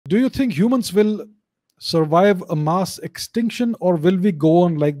Do you think humans will survive a mass extinction, or will we go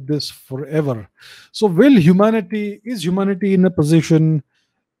on like this forever? So is humanity in a position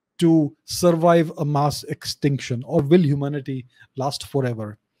to survive a mass extinction, or will humanity last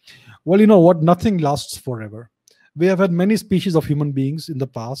forever? Well, you know what? Nothing lasts forever. We have had many species of human beings in the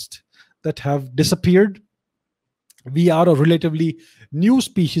past that have disappeared. We are a relatively new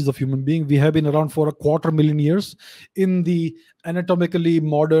species of human being. We have been around for a quarter million years in the anatomically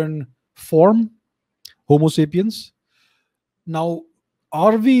modern form, Homo sapiens. Now,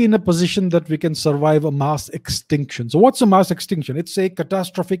 are we in a position that we can survive a mass extinction? So, what's a mass extinction? It's a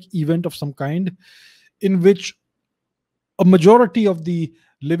catastrophic event of some kind in which a majority of the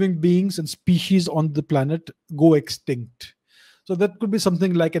living beings and species on the planet go extinct. So that could be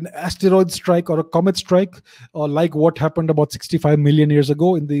something like an asteroid strike or a comet strike, or like what happened about 65 million years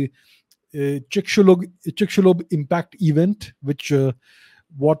ago in the Chicxulub impact event, which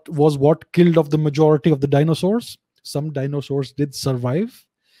what killed off the majority of the dinosaurs. Some dinosaurs did survive,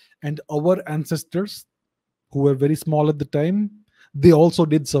 and our ancestors, who were very small at the time, they also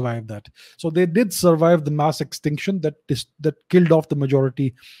did survive that. So they did survive the mass extinction that killed off the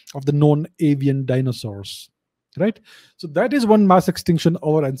majority of the known avian dinosaurs, right? So that is one mass extinction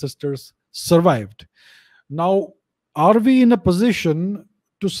our ancestors survived. Now, are we in a position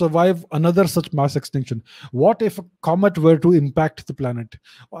to survive another such mass extinction? What if a comet were to impact the planet?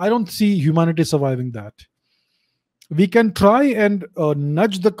 I don't see humanity surviving that. We can try and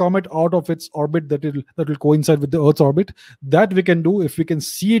nudge the comet out of its orbit that will coincide with the Earth's orbit. That we can do if we can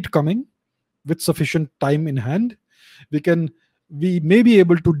see it coming with sufficient time in hand. We may be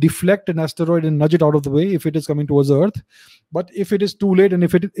able to deflect an asteroid and nudge it out of the way if it is coming towards the Earth. But if it is too late, and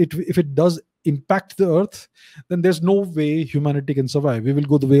if it does impact the Earth, then there's no way humanity can survive. We will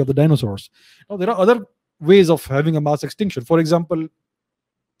go the way of the dinosaurs. Now, there are other ways of having a mass extinction. For example,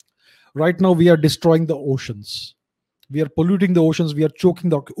 right now we are destroying the oceans. We are polluting the oceans. We are choking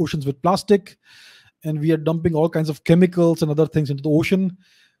the oceans with plastic, and we are dumping all kinds of chemicals and other things into the ocean.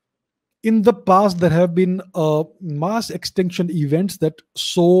 In the past, there have been mass extinction events that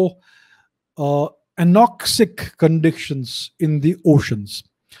saw anoxic conditions in the oceans.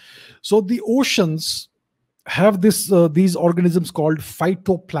 So the oceans have these organisms called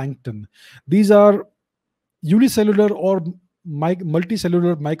phytoplankton. These are unicellular or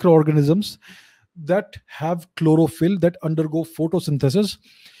multicellular microorganisms that have chlorophyll, that undergo photosynthesis,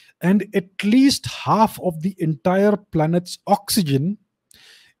 and at least half of the entire planet's oxygen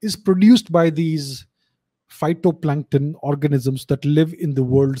is produced by these phytoplankton organisms that live in the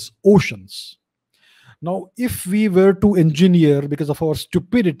world's oceans. Now, if we were to engineer, because of our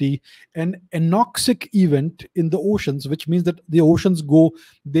stupidity, an anoxic event in the oceans, which means that the oceans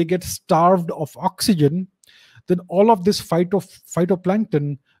they get starved of oxygen, then all of this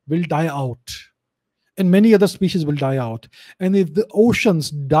phytoplankton will die out, and many other species will die out. And if the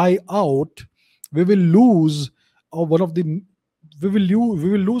oceans die out, we will lose we will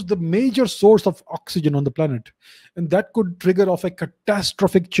lose the major source of oxygen on the planet, and that could trigger off a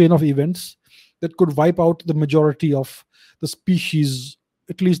catastrophic chain of events that could wipe out the majority of the species,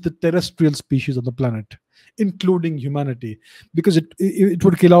 at least the terrestrial species on the planet, including humanity, because it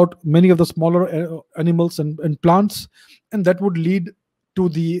would kill out many of the smaller animals and plants, and that would lead to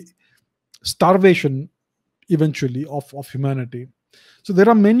the starvation eventually of humanity. So there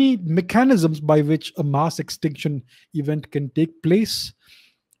are many mechanisms by which a mass extinction event can take place,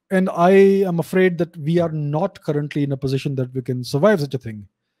 and I am afraid that we are not currently in a position that we can survive such a thing.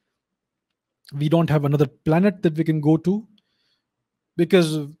 We don't have another planet that we can go to,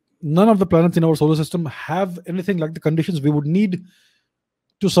 because none of the planets in our solar system have anything like the conditions we would need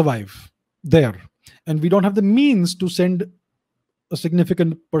to survive there, and we don't have the means to send a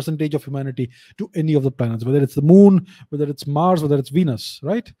significant percentage of humanity to any of the planets, whether it's the moon, whether it's Mars, whether it's Venus,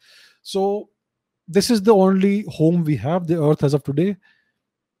 right? So this is the only home we have, the Earth, as of today.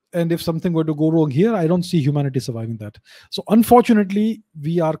 And if something were to go wrong here, I don't see humanity surviving that. So unfortunately,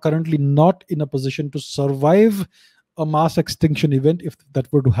 we are currently not in a position to survive a mass extinction event. If that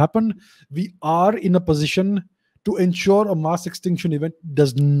were to happen, we are in a position to ensure a mass extinction event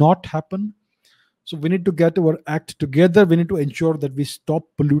does not happen. So we need to get our act together. We need to ensure that we stop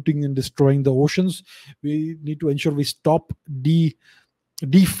polluting and destroying the oceans. We need to ensure we stop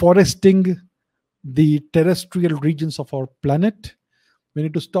deforesting the terrestrial regions of our planet. We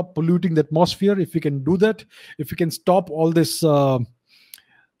need to stop polluting the atmosphere. If we can do that, if we can stop all this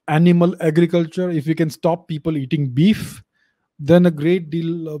animal agriculture, if we can stop people eating beef, then a great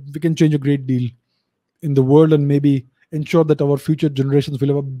deal, we can change a great deal in the world, and maybe ensure that our future generations will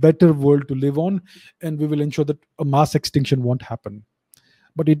have a better world to live on, and we will ensure that a mass extinction won't happen.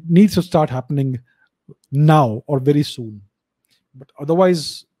 but it needs to start happening now or very soon. But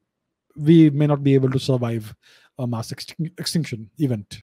otherwise, we may not be able to survive a mass extinction event.